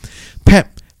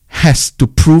 Pep has to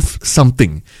prove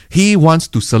something. He wants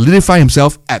to solidify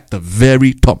himself at the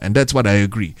very top, and that's what I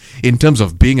agree, in terms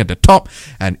of being at the top.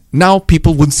 And now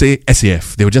people wouldn't say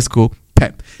SAF, they would just go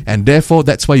Pep. And therefore,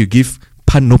 that's why you give,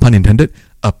 no pun intended,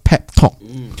 a pep talk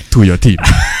to your team.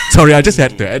 Sorry, I just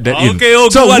had to add that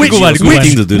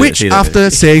in. Which after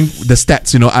saying the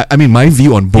stats, I mean my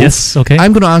view on both. Yes, okay.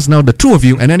 I'm going to ask now the two of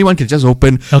you, and anyone can just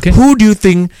open. Okay. Who do you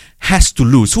think has to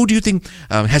lose? Who do you think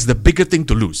has the bigger thing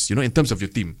to lose? In terms of your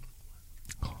team.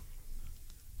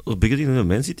 Bigger thing than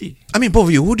Man City. I mean, both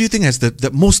of you. Who do you think has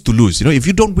the most to lose? If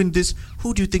you don't win this,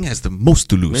 who do you think has the most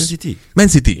to lose? Man City. Man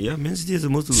City. Yeah, Man City has the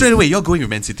most to lose. Straight away, you're going with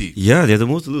Man City. Yeah, they have the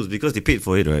most to lose because they paid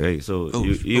for it, right? So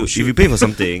if you pay for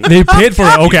something, They paid for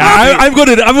it. Okay, I'm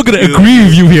gonna agree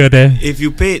with you here. Then if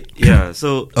you paid,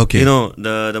 so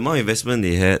the amount of investment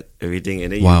they had, everything,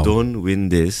 and then you don't win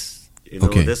this, You know,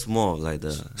 Okay. that's more like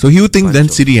the. So you think then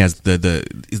bunch of- City has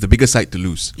is the bigger side to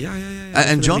lose? Yeah.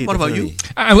 And John, definitely, what about you?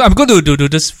 definitely. I'm going to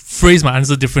just phrase my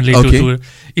answer differently. Okay.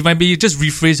 If I may just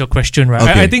rephrase your question, right?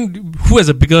 Okay. I think who has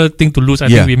a bigger thing to lose? I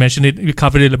Yeah. think we mentioned it, we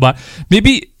covered it, but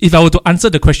maybe if I were to answer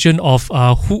the question of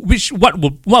what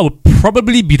would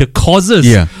probably be the causes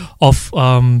Yeah. of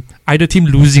either team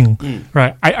losing,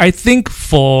 right? I think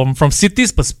from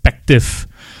City's perspective,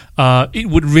 it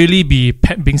would really be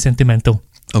Pep being sentimental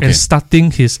Okay. and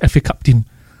starting his FA Cup team.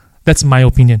 That's my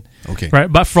opinion. Okay. Right.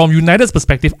 But from United's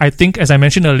perspective, I think, as I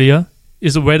mentioned earlier,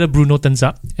 is whether Bruno turns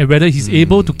up and whether he's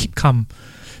able to keep calm.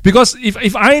 Because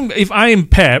if I'm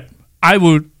Pep, I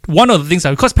would, one of the things,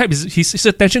 because Pep is his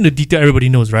attention to detail, everybody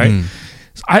knows, right?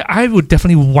 So I would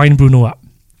definitely wind Bruno up.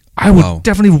 I would Wow.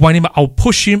 definitely wind him up. I'll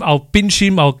push him, I'll pinch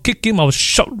him, I'll kick him, I'll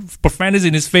shout profanities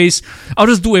in his face. I'll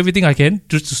just do everything I can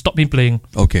just to stop him playing.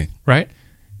 Okay. Right?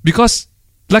 Because,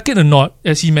 like it or not,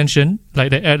 as he mentioned,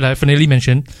 like Fanelli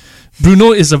mentioned,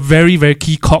 Bruno is a very, very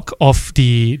key cog of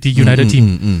the United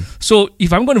team. So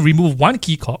if I'm going to remove one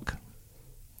key cog,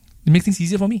 it makes things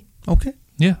easier for me. Okay.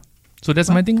 Yeah. So that's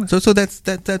my thing. So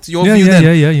that's your Yeah, view yeah,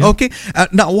 then. yeah. Okay.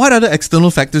 Now, what other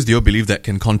external factors do you believe that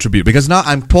can contribute? Because now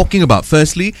I'm talking about,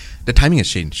 firstly, the timing has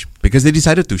changed because they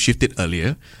decided to shift it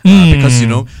earlier because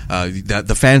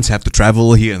the fans have to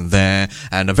travel here and there,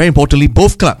 and very importantly,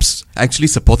 both clubs actually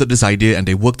supported this idea and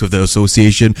they worked with the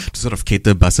association to sort of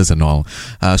cater buses and all.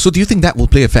 So do you think that will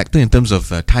play a factor in terms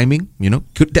of timing?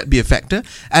 Could that be a factor?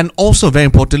 And also, very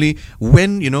importantly,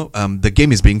 when the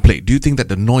game is being played, do you think that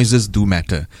the noises do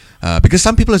matter? Because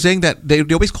some people are saying that they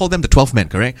always call them the 12th man,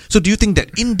 correct? So do you think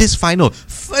that in this final,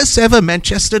 first ever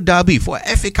Manchester derby for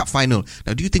FA Cup final,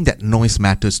 now do you think that noise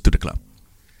matters to the club?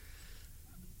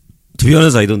 To be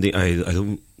honest, I don't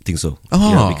think so.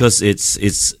 Oh. Yeah, because it's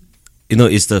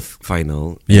it's the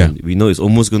final. Yeah. And we know it's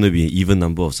almost going to be an even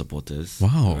number of supporters.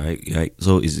 Wow. Right.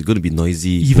 So it's going to be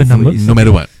noisy. Even both number? ways. No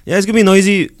matter what. Yeah, it's going to be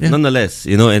noisy Yeah. nonetheless.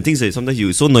 And things that sometimes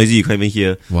it's so noisy you can't even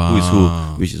hear who is who,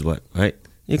 Wow. which is what, right?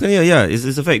 You can hear, yeah, it's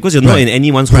a fact. Because you're not Right. in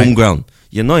anyone's Right. home ground.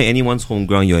 You're not in anyone's home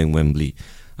ground, you're in Wembley.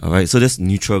 Alright, so that's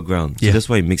neutral ground. So Yeah. that's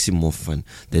why it makes it more fun.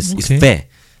 It's Okay. fair.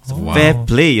 It's Oh. fair Wow.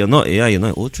 play. You're not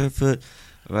at Old Trafford.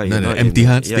 Right, No, you're the not Empty in-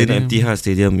 Heart yeah, the Stadium. Empty Heart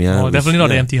Stadium, yeah. Oh, which- definitely not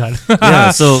the yeah. empty heart.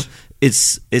 Yeah, so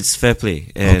it's fair play.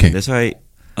 And Okay. that's why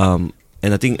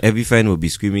and I think every fan will be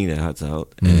screaming their hearts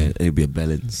out, and it'll be a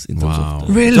balance in terms Wow. of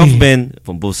the Really? 12 men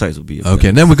from both sides will be a Okay,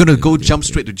 balance. then we're going to go jump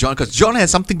straight to John because John has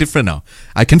something different now.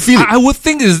 I can feel it. I would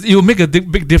think it will make a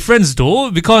big difference though,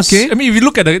 because Okay. I mean, if you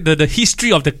look at the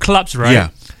history of the clubs, right? Yeah.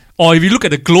 Or if you look at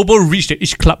the global reach that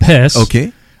each club has,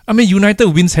 Okay. I mean, United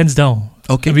wins hands down.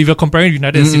 Okay. If you're comparing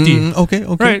United and City, Okay.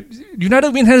 right?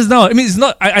 United win hands down. I mean, it's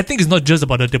not. I think it's not just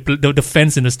about the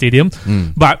fans in the stadium,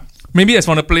 but maybe as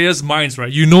from the players' minds,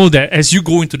 right? You know that as you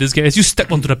go into this game, as you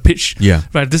step onto the pitch, Yeah.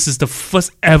 right? This is the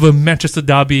first ever Manchester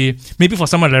derby. Maybe for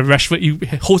someone like Rashford,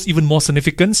 it holds even more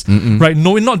significance, right?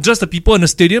 Knowing not just the people in the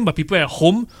stadium, but people at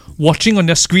home watching on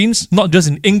their screens, not just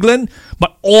in England,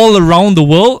 but all around the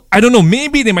world. I don't know.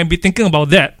 Maybe they might be thinking about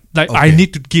that. Like, I Okay.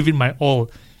 need to give it my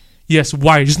all. Yes,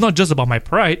 why? It's not just about my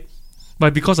pride,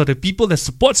 but because of the people that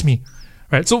supports me,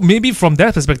 right? So maybe from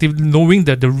that perspective, knowing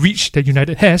that the reach that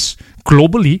United has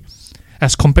globally,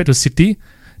 as compared to City,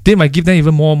 they might give them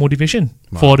even more motivation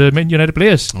for the Man United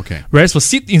players. Okay. Whereas for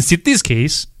in City's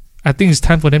case, I think it's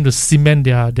time for them to cement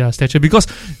their stature, because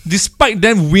despite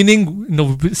them winning,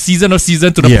 season of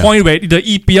season to the Yeah. point where the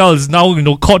EPL is now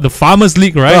called the Farmers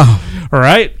League, right? Ah. All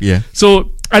right. Yeah.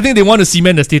 So I think they want to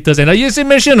cement the status, and as you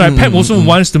mentioned, right, Pep also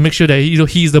wants to make sure that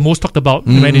he's the most talked about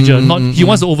manager. He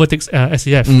wants to overtake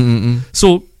SAF.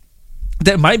 So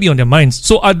that might be on their minds.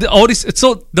 So all this.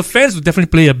 So the fans will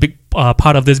definitely play a big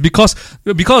part of this because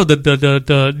of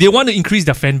the they want to increase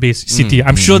their fan base. City,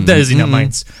 I'm sure that is in their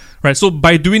minds, right? So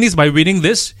by doing this, by winning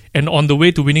this, and on the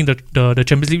way to winning the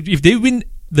Champions League, if they win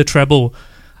the treble,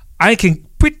 I can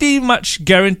pretty much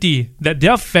guarantee that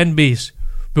their fan base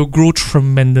will grow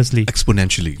tremendously.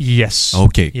 Exponentially. Yes.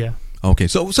 Okay. Yeah. Okay,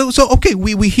 so okay,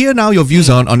 we hear now your views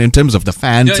on in terms of the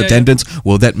fans Yeah. attendance.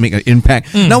 Will that make an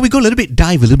impact? Now we go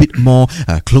dive a little bit more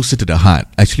closer to the heart,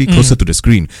 actually closer to the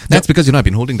screen. That's because I've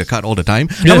been holding the card all the time.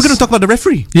 Now we're Yes. going to talk about the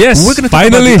referee. Yes, we're going to talk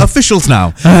finally. about the officials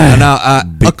now. Now,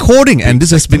 according, and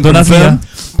this has been Don't ask me,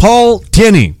 confirmed, Paul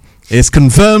Tierney is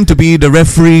confirmed to be the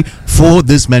referee for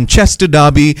this Manchester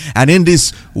derby and in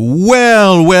this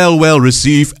well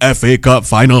received FA Cup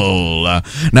final.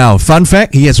 Now, fun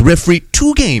fact, he has refereed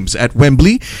 2 games at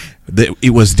Wembley. It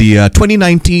was the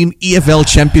 2019 EFL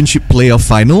Championship Playoff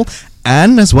Final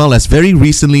and as well as very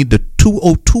recently the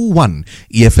 2021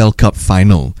 EFL Cup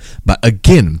final. But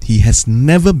again, he has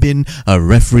never been a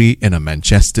referee in a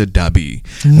Manchester derby.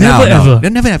 Never ever.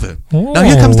 Never ever. Oh, Now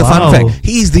here comes the fun wow. fact.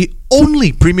 He is the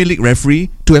only Premier League referee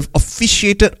to have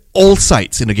officiated all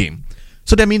sides in a game.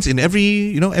 So that means in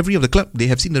every of the club, they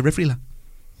have seen the referee lah.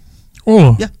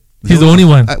 Oh, Yeah. he's the only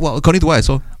one. Well, according to what I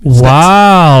saw.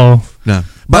 Wow. Yeah.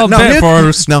 But Not bad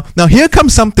now here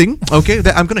comes something, okay,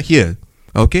 that I'm gonna hear,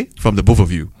 okay, from the both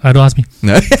of you. Don't ask me.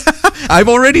 I'm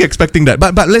already expecting that.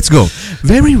 But let's go.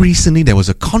 Very recently there was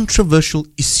a controversial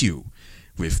issue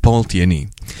with Paul Tierney.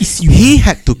 He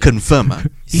had to confirm.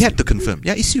 He had to confirm.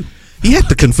 Yeah, issue. He had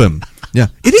to confirm. Yeah.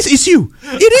 It is issue.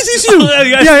 It is issue.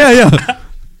 Yeah.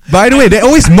 By the way, they're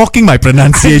always mocking my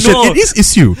pronunciation. I know. It is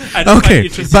issue. I don't Okay. find it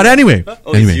interesting. But anyway.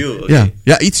 Oh, it's anyway. you, okay.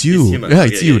 Yeah, it's you. It's him, Yeah, okay,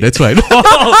 it's you. yeah. That's right.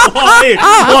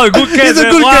 Wow, good catch. It's a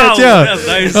man. good Wow, catch, yeah. that's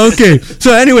nice. Okay.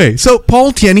 So anyway, so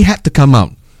Paul Tierney had to come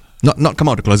out. Not come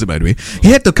out of the closet, by the way. He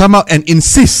had to come out and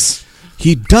insist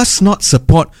he does not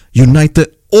support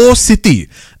United or City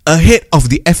ahead of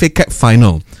the FA Cup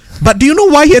final. But do you know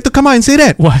why he had to come out and say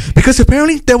that? Why? Because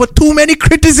apparently there were too many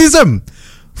criticism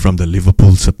from the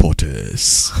Liverpool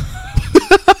supporters.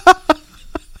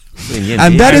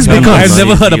 And that is because I've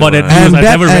never heard about it. and, I've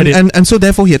never read it. and so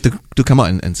therefore he had to come out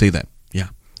and say that. Yeah.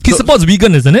 He So- supports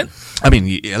vegan, isn't it? I mean,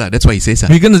 yeah, lah, that's why he says that.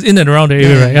 Vegan is in and around the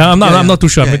area, right? Yeah, I'm not too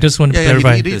sure. Yeah, I just want to yeah, yeah,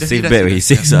 clarify. he The does safe say bet where he that.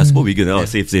 says, I suppose we're gonna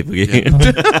safe, okay.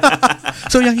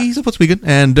 So yeah, he supports vegan,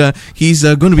 and he's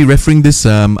going to be refereeing this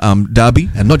derby,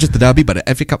 and not just the derby, but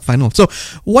the FA Cup final. So,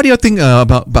 what do you think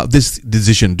about this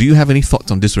decision? Do you have any thoughts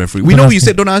on this referee? We Don't know ask you me.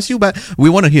 said don't ask you, but we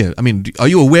want to hear. I mean, are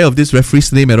you aware of this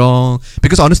referee's name at all?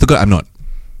 Because honest to God, I'm not.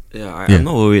 Yeah, Yeah. I'm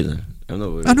not worried. I'm not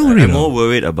worried. I'm not worried, I'm no. more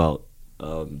worried about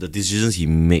the decisions he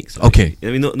makes. Okay. I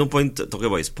mean, no point talking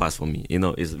about his past for me.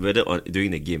 It's whether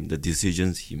during the game, the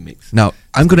decisions he makes. Now,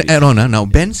 I'm going to add on. Now,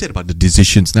 Ben said about the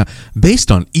decisions. Now, based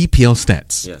on EPL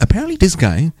stats, Yeah. apparently this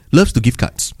guy loves to give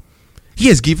cards. He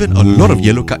has given a lot of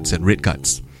yellow cards and red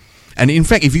cards. And in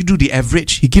fact, if you do the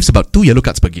average, he gives about 2 yellow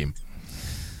cards per game.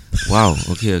 Wow.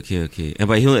 Okay. And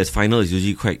but as final is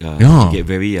usually quite Yeah. you get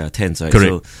very tense, right?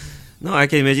 Correct. So, no, I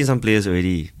can imagine some players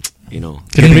already,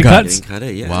 Getting red cards. cards? getting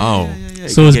carded. Yeah. Wow. Yeah.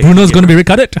 So is Bruno's going to be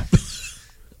recorded?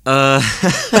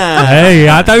 Hey,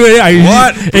 I tell you,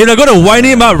 What? If they're going to wind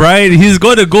him up, right? He's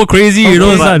going to go crazy,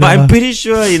 but I'm pretty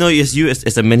sure,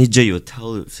 as a manager, you'll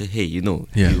say, hey,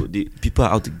 Yeah. the people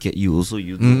are out to get you also,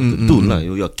 the tool, lah.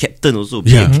 You're captain also,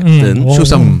 be Yeah. a captain. Mm. Show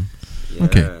some. Yeah,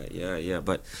 Okay. Yeah.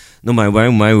 But no, my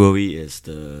worry is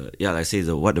like I say,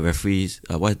 what the referees,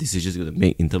 what decisions going to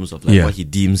make in terms of like Yeah. what he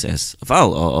deems as a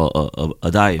foul or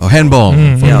a dive Or handball, for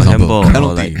yeah, example. handball or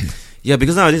Penalty. like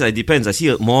because nowadays it depends. I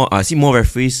see more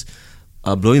referees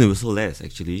blowing the whistle less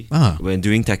actually when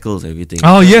doing tackles and everything.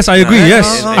 Oh, yes, I agree. Yeah,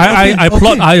 Yes. I I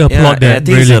applaud and I that.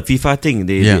 think Really. it's a FIFA thing.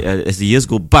 They, as the years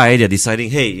go by, they're deciding,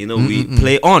 hey, we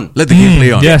play on. Let the game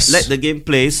play on. Yes. Let the game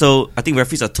play. So I think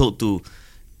referees are told to,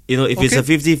 if it's a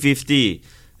 50-50,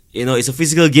 it's a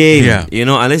physical game. Yeah.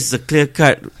 Unless it's a clear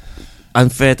cut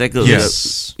unfair tackle.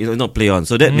 Yes. Not play on.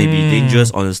 So that may be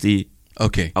dangerous. Honestly,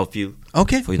 Okay. outfield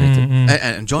Okay. for United.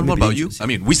 And John, what Maybe about you? dangerous. I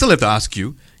mean, we still have to ask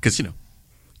you, because,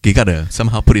 you got to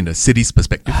somehow put in the city's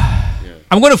perspective.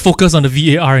 I'm going to focus on the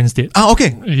VAR instead.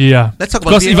 Okay. Yeah. Let's talk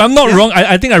about Because if VAR. I'm not Yeah. wrong,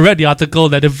 I think I read the article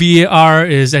that the VAR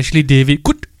is actually David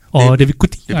Kut or David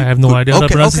Kuti. I have no idea how to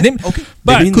pronounce his name. Okay.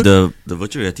 But Maybe could- the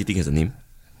virtual reality thing has a name.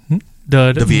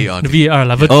 The VAR. The VAR.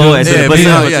 Like, Oh, as yeah, a person.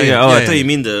 yeah, I yeah. thought you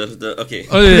mean the okay.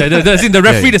 Oh yeah, the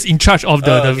referee Yeah. that's in charge of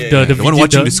the okay, the The one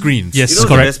watching the screens. Yes, The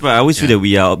correct. best part, I always feel that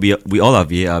we all are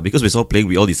VAR because we're all playing.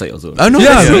 We all decide also. No, Yeah,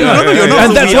 that's true. yeah, No, you're not.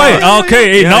 and that's why.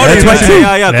 Okay, now that's that why you too.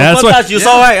 mention- That's why. You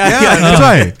saw right? Yeah, that's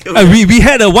why. We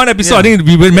had one episode. I think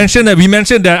we mentioned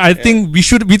that I think we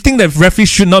think that referees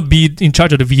should not be in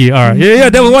charge of the VAR. Yeah,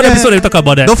 there was one episode that talk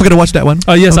about that. Don't forget to watch that one.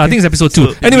 Yes, I think it's episode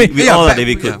 2. So Anyway, we Yeah, all are back-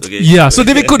 David Cook. yeah. Okay. yeah. So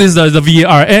David Kut is the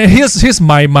VAR, and here's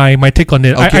my take on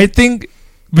it. Okay. I think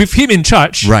with him in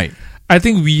charge, Right. I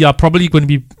think we are probably going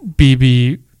to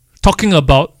be talking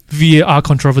about VAR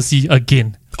controversy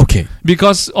again Okay.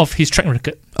 because of his track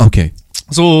record. Okay.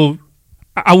 So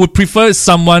I would prefer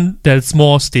someone that's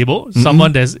more stable,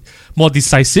 someone that's more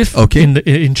decisive Okay.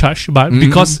 in charge. But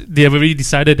because they have already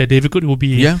decided that David Kut will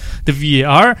be Yeah. the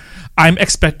VAR, I'm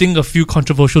expecting a few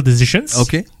controversial decisions.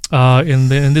 Okay.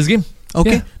 In this game.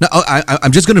 Okay. Yeah. Now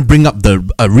I'm just going to bring up the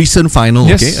recent final,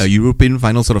 Yes. okay, a European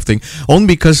final sort of thing, only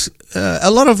because a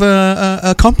lot of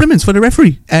compliments for the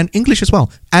referee and English as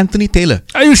well. Anthony Taylor.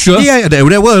 Are you sure? Yeah, there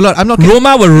were a lot. I'm not kidding.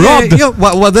 Roma were robbed.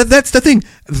 Well, that's the thing.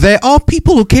 There are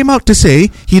people who came out to say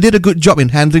he did a good job in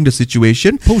handling the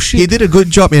situation. Bullshit. He did a good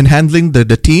job in handling the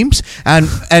teams,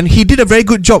 and he did a very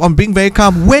good job on being very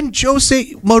calm when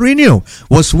Jose Mourinho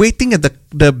was waiting at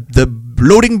the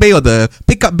loading bay or the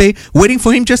pickup bay, waiting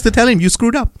for him just to tell him you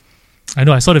screwed up. I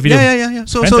know, I saw the video. Yeah.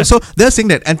 So they're saying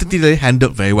that Anthony Taylor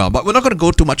handled very well, but we're not going to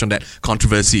go too much on that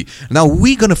controversy. Now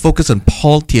we're going to focus on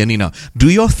Paul Tierney. Now, do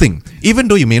your thing, even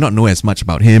though you may not know as much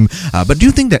about him, but do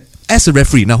you think that as a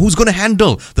referee, now who's going to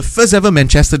handle the first ever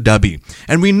Manchester derby?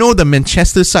 And we know the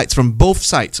Manchester sides from both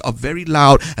sides are very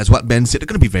loud, as what Ben said. They're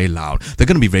going to be very loud. They're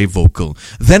going to be very vocal.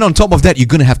 Then on top of that, you're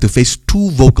going to have to face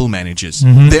two vocal managers.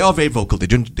 They are very vocal. They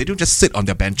don't just sit on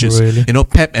their benches. Really? You know,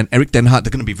 Pep and Eric Ten Hag,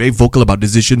 they're going to be very vocal about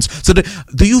decisions. So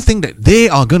do you think that they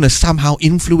are going to somehow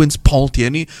influence Paul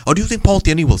Tierney, or do you think Paul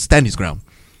Tierney will stand his ground?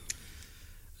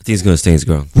 I think he's going to stand his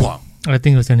ground. Wow. I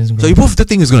think it was Tennis. So you both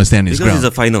think he's going to stand his Because ground?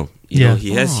 it's a final. You Yeah. know,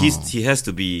 he has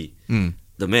to be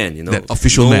the man, you know. That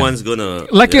official no man. one's gonna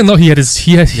Like it or not, he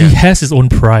has his own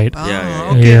pride.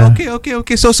 Yeah.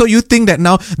 Okay. So you think that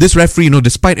now this referee, you know,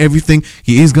 despite everything,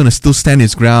 he is going to still stand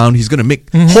his ground. He's going to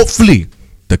make, hopefully,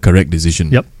 the correct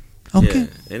decision. Yep. Okay. Yeah.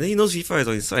 And then he knows FIFA is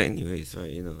on his side anyways, right?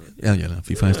 You know. Yeah.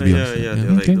 FIFA has to be on his side. Yeah. Yeah.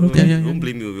 They're like, Okay. don't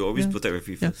blame you. We always protect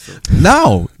referee first. So.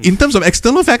 Now, in terms of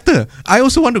external factor, I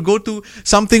also want to go to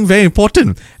something very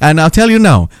important. And I'll tell you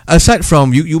now, aside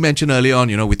from, you mentioned earlier on,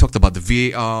 you know, we talked about the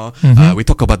VAR, we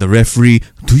talked about the referee.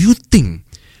 Do you think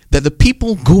that the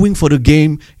people going for the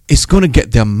game is going to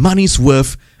get their money's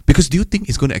worth? Because do you think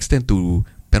it's going to extend to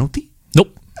penalty?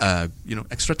 Nope.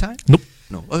 Extra time? Nope.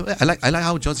 No. I like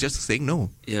how John's just saying no.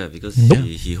 Yeah, because Nope.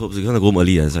 he hopes he's gonna go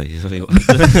early. That's like,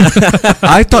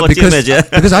 I thought Watch him,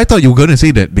 because I thought you were going to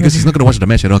say that because he's not going to watch the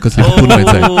match at all because Liverpool not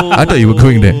inside. I thought you were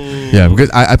going there. Yeah, because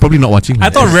I probably not watching. I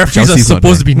thought referees are Chelsea's not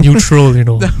supposed to there. be neutral, you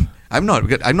know. I'm not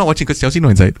watching because Chelsea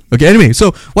not inside. Okay, anyway,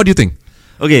 so what do you think?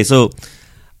 Okay, so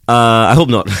I hope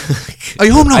not. Oh,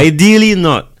 you hope not? Ideally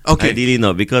not. Okay. Ideally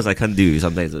not, because I can't do it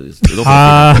sometimes.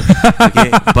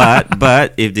 Okay,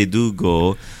 but if they do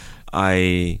go,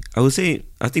 I would say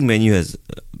I think Man U has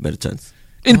a better chance.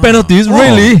 In penalties,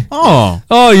 really?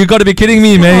 Oh, you got to be kidding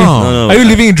me, man. Oh. No, Are you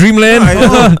living in dreamland? I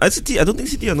don't think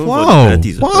City are known for the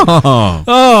penalties. Wow.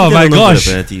 Oh City my are known for the gosh.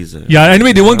 penalties, Yeah,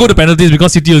 anyway, they won't go to penalties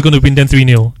because City is going to win them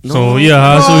 3-0. So,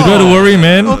 yeah, so you don't have to worry,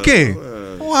 man. Okay.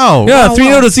 Wow. Yeah, wow, 3-0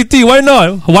 wow. to City. Why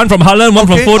not? One from Haaland, one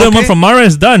from Okay, Foden, one okay. from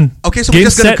Mahrez. Done. Okay, so Game we're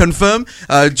just going to set. confirm.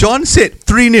 John said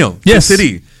 3-0 Yes. to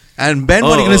City. And Ben,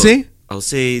 what are you going to say? I'll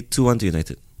say 2-1 to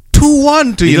United.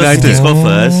 2-1 to Because United. City scored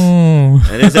first. Oh.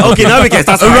 And then say, okay, now we can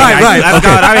start. Right. Let's go.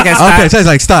 Okay. Now we can start. Okay, so it's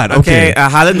like start. Okay, Okay.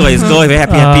 Haaland got his goal. Very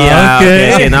happy.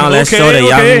 okay. Okay, now let's Okay, show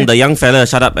okay. the young fella.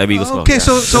 Shut up, every go score. Okay, Yeah,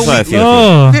 so that's what I we- feel.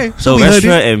 Oh. Okay, So we heard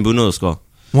Rashford it. and Bruno will score.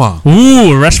 Wow.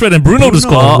 Ooh, Rashford and Bruno to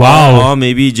score. Wow. Or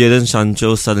maybe Jadon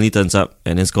Sancho suddenly turns up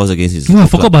and then scores against his I old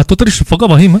club. totally forgot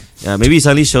about him. Huh? Yeah, maybe he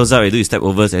suddenly shows up and do his step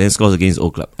overs and then scores against his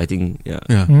old club. I think, yeah.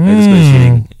 Yeah. I just got his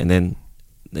feeling. And then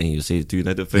you say to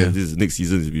United fans, this is next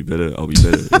season will be better. I'll be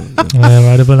better.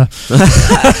 Whatever lah.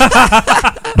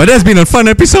 But that's been a fun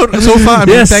episode so far. I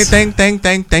mean, Yes.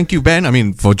 thank you, Ben. I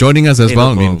mean, for joining us as Hey, well.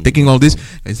 no I mean, problem. taking all this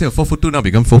instead of 4-4-2 now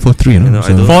become 4-4-3. You know? No, I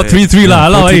So- don't- 4-3-3 lah.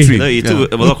 Hello, eh. 4-3-3. You know, it Yeah.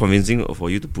 took a lot convincing for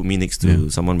you to put me next to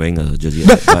someone wearing a jersey.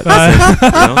 But then,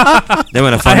 then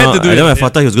when I found had out, to do it. then when I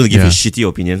found out he was going to give Yeah. his shitty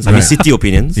opinions, I mean Right. city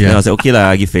opinions, Yeah. then I was like, okay lah,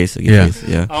 I give face. Yeah.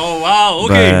 Oh, wow.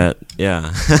 Okay. But yeah.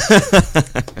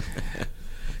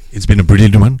 It's been a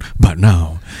brilliant one. But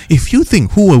now, if you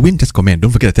think who will win, just comment.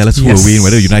 Don't forget to tell us who Yes. will win,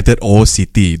 whether United or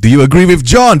City. Do you agree with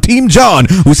John, Team John,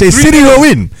 who says City will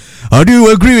win? Or do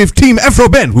you agree with Team Afro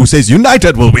Ben, who says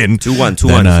United will win? 2-1.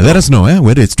 Then let us know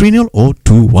whether it's 3-0 or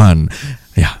 2-1.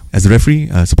 Yeah, as a referee,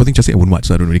 supporting Chelsea, I wouldn't watch,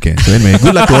 so I don't really care. So anyway,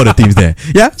 good luck to all the teams there.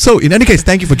 Yeah, so in any case,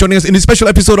 thank you for joining us in this special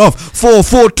episode of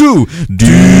 442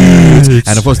 Dudes.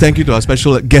 And of course, thank you to our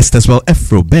special guest as well,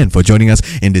 Afro Ben, for joining us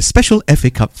in this special FA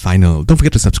Cup final. Don't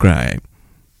forget to subscribe.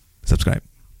 Subscribe.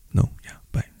 No, yeah,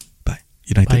 bye.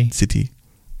 United, Bye. City,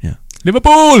 yeah.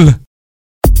 Liverpool.